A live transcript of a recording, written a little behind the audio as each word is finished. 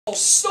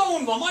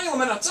stone,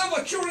 Vamaylam and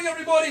Atzava, curing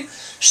everybody.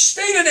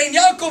 Stated in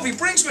Yaakov, he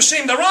brings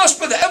B'Shem the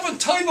Rashba, the Evan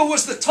Taiva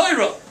was the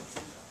Torah.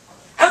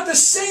 At the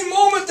same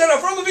moment that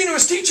Avraham Avinu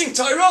is teaching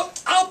Torah,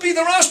 Alpi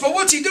the Rashba,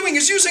 what's he doing?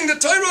 He's using the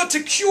Torah to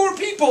cure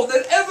people.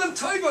 That Evan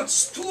Taiva,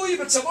 Tztului,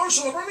 B'Tzavar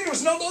Shel Avraham Avinu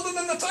was none other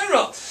than the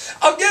Torah.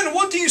 Again,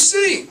 what do you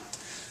see?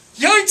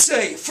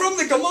 Yaitse, from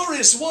the Gemara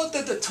is what?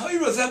 That the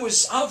Torah that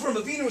was Avraham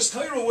Avinu's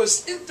Torah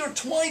was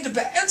intertwined,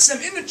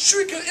 be'etzem,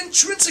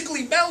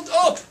 intrinsically bound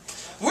up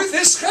with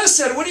his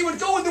chesed. When he would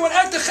go and do an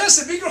act of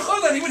chesed, he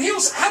would heal.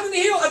 How did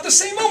he heal? At the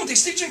same moment,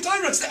 he's teaching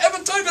Torah. It's the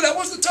Evan Torah, that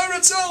was the Torah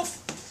itself.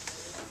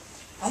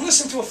 And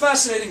listen to a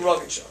fascinating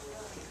rugged shaver.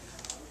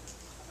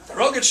 The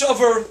rugged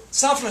shaver,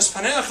 Safnas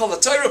Paneach, the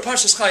Torah,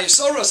 Parshas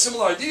Chayesora, a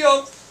similar idea.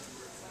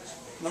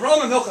 In the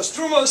Rambam Hilchas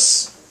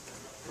Trumas,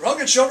 the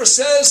rugged shaver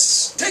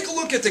says, take a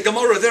look at the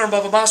Gemara there in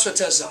Bava Basra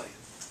Tezai.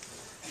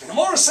 The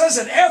Gemara says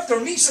that after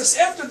Mises,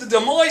 after the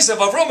demise of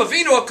Avraham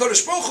Avinu,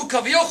 HaKadosh Baruch Hu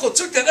Kaviyachol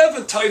took that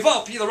Evan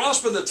Taiva, the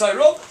Rashba, the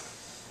Torah,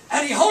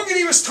 and he hung it,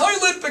 he was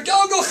toilet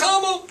Begalgal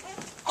Chama,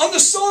 on the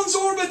sun's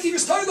orbit, he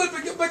was toilet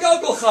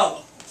Begalgal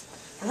Chama.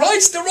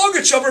 Writes the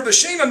rugged shaver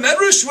B'Shem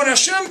Medrash, when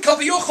Hashem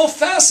Kaviyachol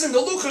fashioned the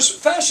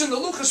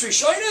Luchas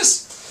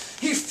Rishonis,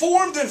 he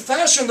formed and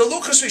fashioned the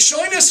Luchas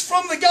Rishonis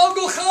from the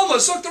Galgal Chama.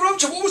 So the Rav,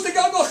 what was the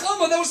Galgal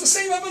Chama? That was the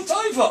same Evan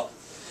Taiva.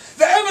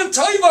 The Evan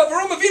Taiva of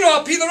Avraham Avinu,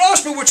 Alpi the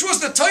Rashba, which was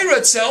the Torah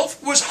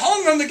itself, was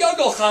hung on the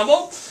Galgal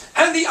Chama,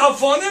 and the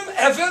Avonim,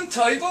 Evan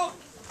Taiva,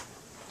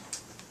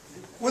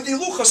 with the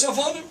Luchas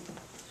Avonim,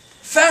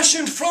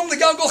 fashioned from the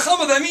Galgal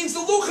Chama. That means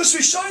the Luchas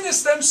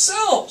Rishonis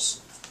themselves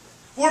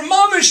were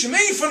mamish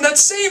made from that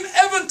same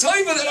Evan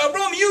Taiva that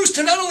Abraham used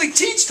to not only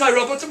teach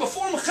Torah, but to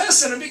perform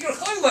chesed and bigger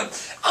chaylim.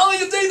 Al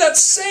Yadei, that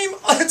same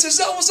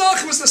Atzizel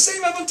Mazach was the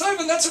same Evan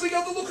Taiva, and that's how we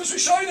got the Luchas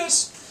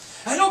Rishonis.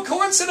 And no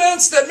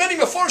coincidence that many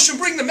Mefarshim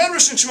bring the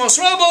Medrash and Shemos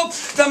Rabbah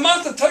that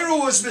Matan Torah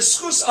was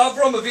b'schus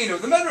Avraham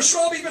Avinu. The Medrash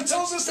Rabbah even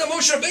tells us that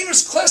Moshe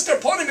Rabbeinu's cluster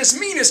upon him,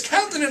 his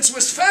countenance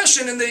was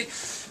fashioned in the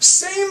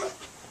same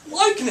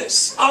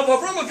likeness of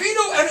Avraham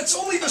Avinu, and it's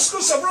only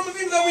b'schus Avraham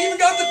Avinu that we even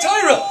got the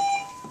Torah.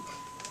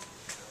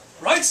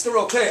 Writes the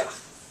Rokeach.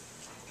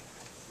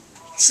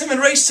 Simon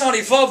Reish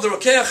Tzadi Vav, the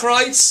Rokeach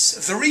writes,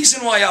 the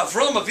reason why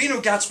Avraham Avinu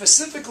got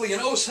specifically an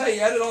Osei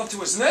added on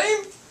to his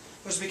name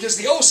was because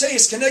the Osei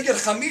is Keneged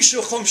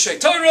Chamisha Chumshei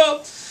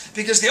Torah,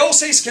 because the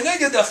Osei is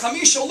Keneged the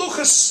Chamisha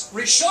Luchas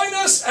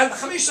Rishonos, and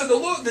Chamisha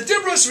the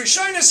Dibros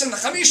Rishonos, and the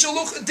Chamisha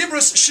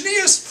Dibros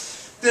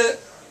Shnias, the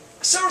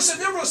Sarasa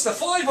Dibros, the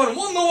 5 on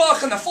one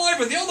Luach, and the 5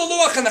 on the other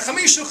Luach, and the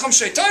Chamisha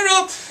Chumshei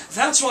Torah.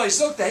 That's why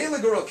Zok the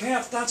Heilige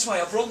Rokeach, that's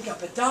why Avram got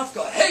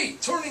Pedavka, hey,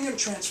 turning him,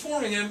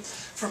 transforming him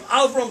from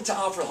Avram to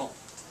Avraham.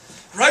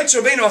 Writes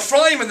Rabbeinu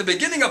Ephraim in the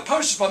beginning of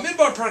Parshas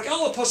Bamidbar, Parak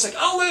Aleph, Pasuk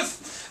Aleph,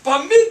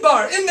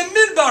 Bamidbar, in the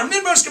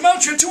Midbar's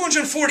Gematria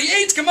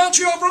 248,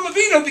 Gematria Avraham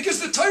Avinu, because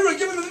the Torah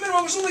given in the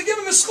Midbar was only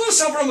given Meschus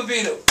Avraham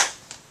Avinu.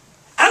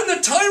 And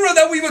the Torah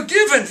that we were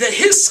given, the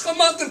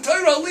Hischamat and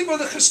Torah Libra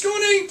the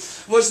Cheskuni,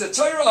 was the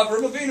Torah of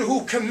Avraham Avinu,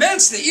 who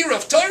commenced the era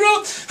of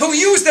Torah, who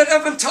used that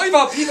Evan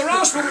Taiva, Peter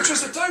Rashba, which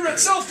was the Torah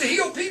itself, to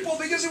heal people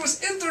because it was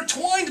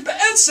intertwined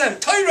be'etzem,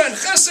 Torah and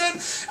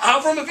Chesed.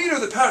 Avraham Avinu,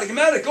 the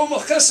paradigmatic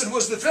Omach Chesed,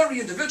 was the very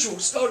individual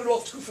who started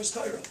off Tkufas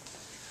Torah.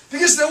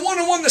 Because they're one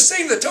and one the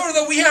same. The Torah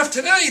that we have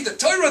today, the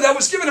Torah that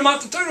was given to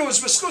Matan Torah was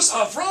B'schus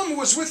Avram, who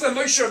was with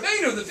Moshe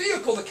Rabbeinu, the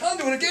vehicle, the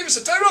conduit, and gave us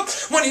the Torah.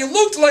 When he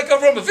looked like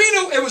Avraham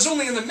Avinu, it was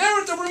only in the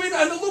merit of Avraham Avinu,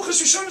 and the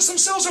Luchas Rishonos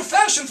themselves are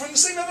fashioned from the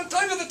same Evan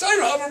Taiva, the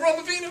Torah of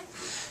Avraham Avinu.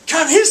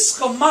 Kan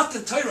Hischa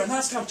Matan Torah, and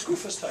that's Kam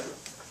Tkufas Torah.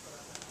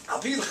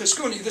 Al Pi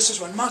L'Cheskuni, this is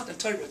when Matan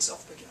Torah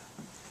itself began.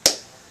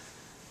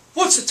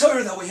 What's the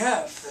Torah that we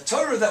have? The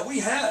Torah that we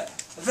had,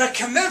 that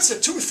commenced a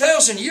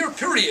 2,000-year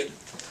period,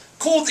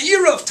 called the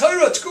era of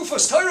Torah,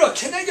 Tkufas Torah,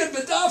 Keneged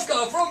B'Davka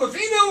Avraham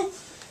Avinu,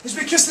 is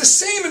because the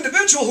same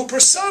individual who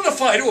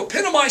personified, who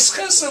epitomized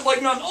Chesed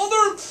like none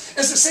other,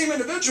 is the same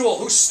individual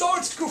who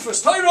starts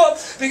Tkufas Torah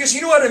because he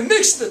knew how to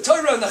mix the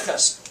Torah and the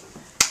Chesed.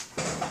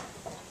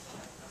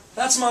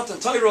 That's Matan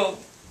Torah.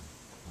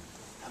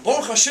 And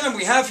Baruch Hashem,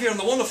 we have here in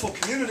the wonderful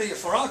community of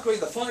Far Rockaway,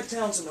 the 5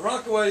 towns in the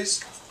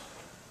Rockaways,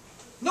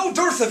 no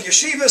dearth of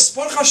yeshivas,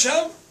 Baruch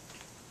Hashem.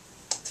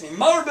 Many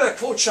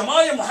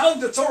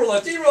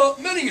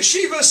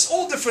yeshivas,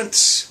 all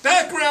different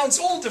backgrounds,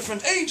 all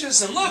different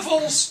ages and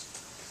levels.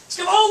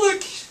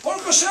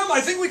 Baruch Hashem,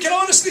 I think we can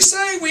honestly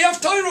say we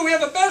have Torah, we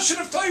have a bastion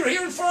of Torah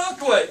here in Far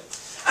Rockaway.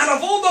 And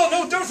of all that,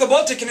 no dearth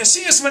about it, can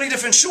see us many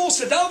different shuls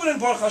to daven in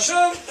Baruch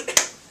Hashem.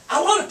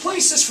 A lot of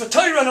places for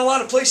Torah and a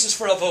lot of places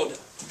for Avodah.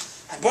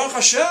 And Baruch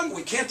Hashem,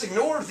 we can't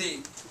ignore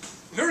the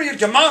myriad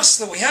gemachs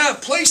that we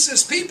have,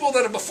 places, people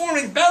that are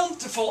performing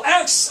bountiful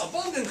acts,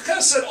 abundant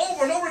chesed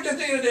over and over again,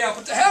 day in and day out.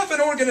 But to have an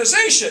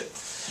organization,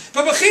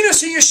 but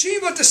b'chinas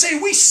yeshiva, to say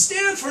we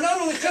stand for not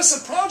only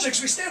chesed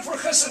projects, we stand for a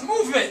chesed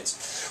movement.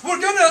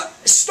 We're going to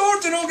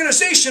start an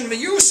organization,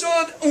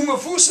 meyusad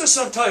umavusas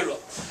on Torah.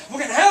 We're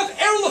going to have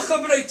erlecha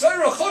b'nei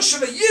Torah,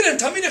 choshev yidin,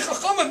 tamidei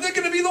chachamim. They're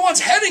going to be the ones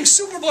heading,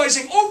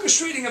 supervising,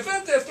 orchestrating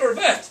event after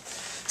event.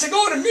 to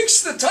go to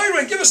mix the Torah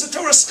and give us a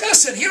Torah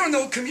chesed here in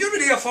the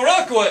community of Far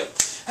Rockaway.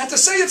 And to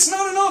say it's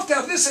not enough to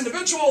have this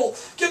individual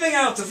giving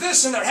out to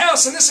this in their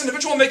house and this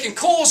individual making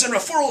calls and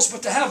referrals,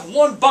 but to have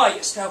one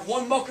bias, to have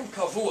one mokum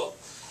kavua.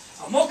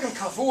 A mokum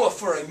kavua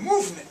for a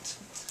movement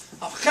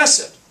of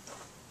chesed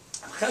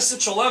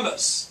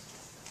shalemes,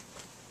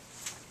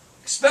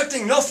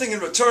 expecting nothing in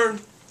return,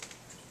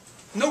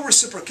 no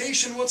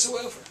reciprocation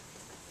whatsoever.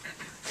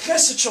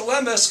 Chesed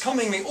shalemes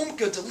coming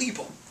me'umka de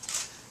libo,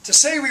 to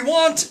say we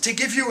want to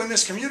give you in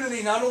this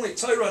community not only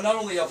Torah, not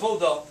only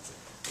avoda,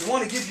 we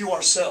want to give you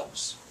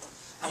ourselves.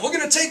 And we're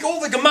going to take all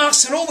the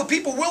gemas and all the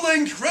people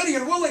willing, ready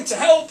and willing to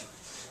help,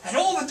 and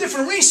all the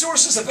different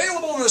resources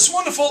available in this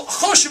wonderful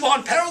choshev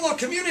unparalleled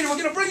community. We're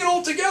going to bring it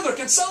all together,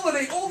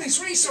 consolidate all these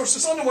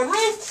resources under one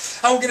roof,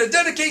 and we're going to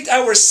dedicate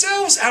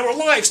ourselves, our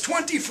lives,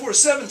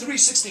 24/7,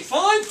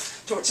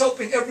 365, towards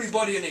helping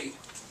everybody in need.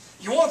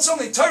 You want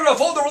something Torah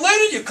Avoda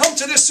related, you come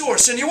to this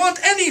source. And you want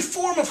any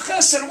form of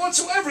chesed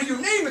whatsoever, you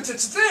name it,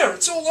 it's there.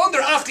 It's all under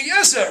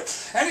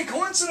Achiezer. Any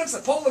coincidence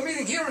that Paul the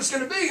meeting here is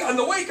going to be on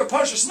the wake of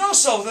Parshas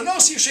Noso, the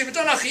Nosi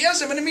Yeshivaton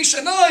Achiezer and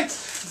Mishanai.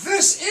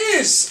 This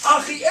is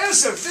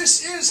Achiezer.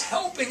 This is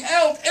helping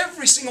out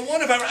every single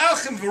one of our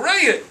Achim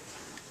V'Rayim.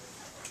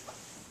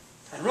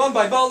 And run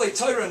by Balei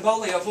Torah and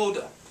Balei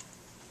Avoda.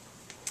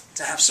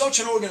 To have such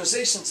an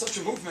organization, such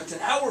a movement in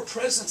our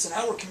presence, in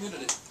our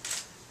community.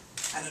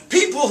 And in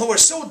people who are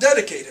so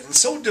dedicated and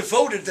so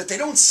devoted that they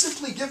don't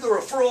simply give the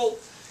referral,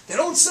 they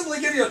don't simply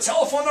give you a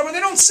telephone number, they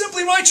don't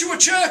simply write you a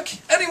check.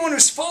 Anyone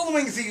who's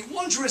following the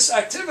wondrous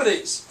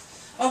activities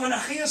of an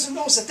Achiezer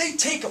knows that they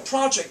take a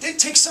project, they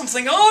take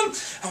something on,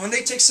 and when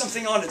they take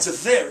something on,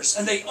 it's theirs,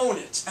 and they own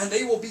it, and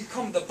they will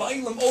become the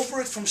bailam over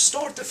it from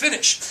start to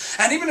finish.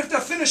 And even if the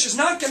finish is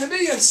not going to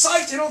be in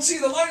sight, you don't see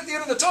the light at the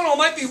end of the tunnel, it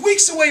might be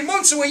weeks away,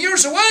 months away,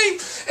 years away.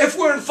 If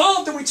we're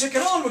involved and we take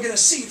it on, we're going to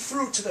see it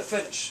through to the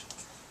finish.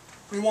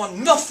 We want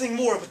nothing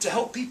more but to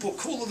help people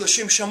kula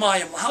l'shem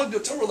shamayim, l'hagdu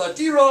Torah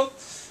l'adira,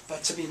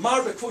 but to be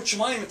marbe kvod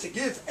shamayim and to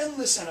give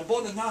endless and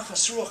abundant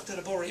nachas ruach to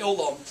the Borei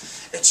Olam.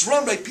 It's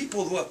run by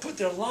people who have put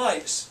their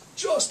lives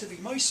just to be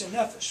ma'aser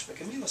nefesh,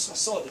 v'kamilas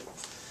hasadim,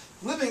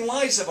 living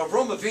lives of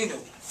Avram Avinu,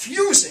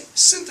 fusing,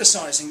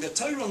 synthesizing the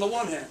Torah on the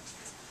one hand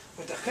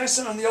with the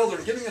chesed on the other,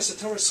 and giving us a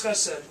Torah's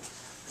chesed.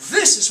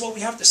 This is what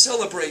we have to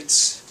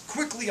celebrate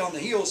quickly on the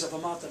heels of a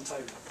Matan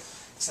Torah.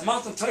 It's the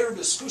Matan Torah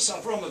b'skus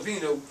Avram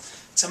Avinu.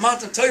 It's a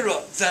Matan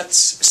Torah that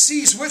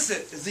sees with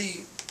it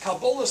the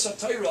Kabbalah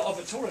Torah of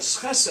a Torah's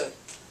chesed,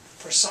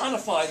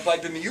 personified by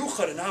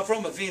B'miyuchad and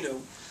Avram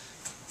Avinu.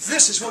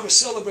 This is what we're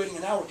celebrating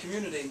in our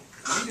community,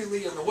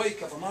 immediately in the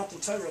wake of a Matan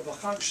Torah,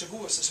 B'chag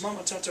Shavuos, as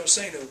Matan Torah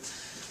Seinu.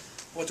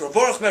 What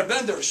Rabbi Ber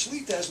Bender,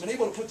 Shlita, has been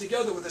able to put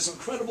together with his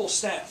incredible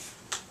staff.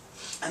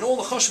 And all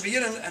the Choshev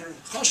Yidden and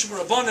Choshev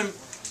Rabbanim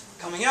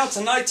coming out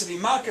tonight to be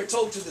Makar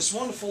Tov to this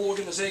wonderful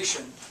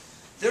organization.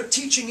 They're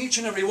teaching each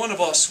and every one of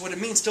us what it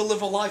means to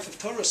live a life of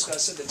Torah's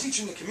chesed. They're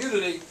teaching the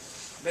community.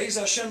 Be'ez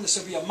Hashem, this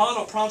will be a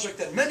model project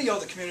that many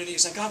other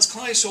communities and God's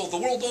Klal Yisrael the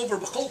world over,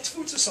 b'chol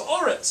tfutzas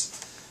ha'aretz,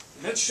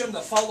 Hashem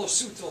that follow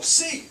suit, they'll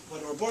see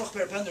what our Baruch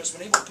Ber Bender has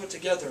been able to put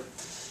together.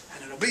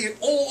 And it'll be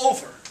all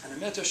over.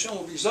 And the Hashem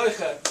will be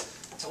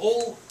zoiche to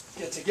all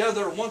get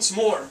together once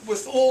more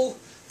with all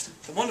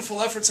the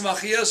wonderful efforts of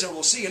Achiezer.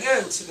 We'll see an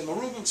end to the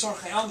Merubim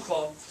Tzarchei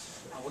Amcha.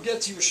 We'll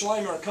get to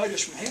Yerushalayim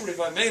HaKadosh from Hemri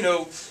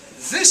V'Ameinu.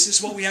 This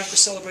is what we have to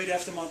celebrate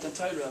after Matan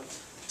Torah.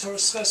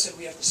 Torah's chesed,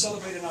 we have to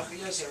celebrate in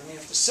Achiezer, and we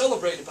have to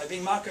celebrate it by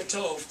being Makar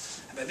Tov.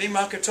 And by being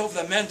Makar Tov,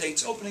 that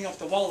mandates opening up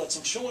the wallets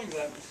and showing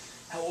them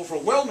how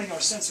overwhelming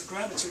our sense of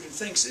gratitude and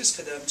thanks is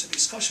to them, to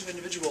these chashuv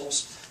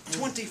individuals,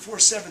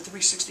 24/7,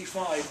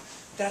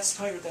 365. That's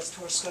Torah, that's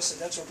Torah's chesed,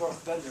 that's our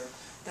Baruch Bender,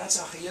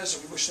 that's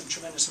Achiezer. We wish them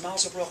tremendous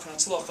amounts of bracha and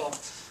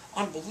tzlacha.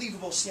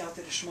 Unbelievable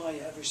siyata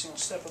d'shmaya every single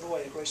step of the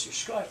way. A grace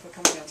Yishkai for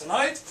coming out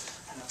tonight,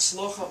 and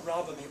tzlacha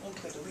Rabbi and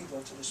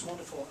Mrs to this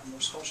wonderful and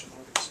most chashuv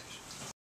organization.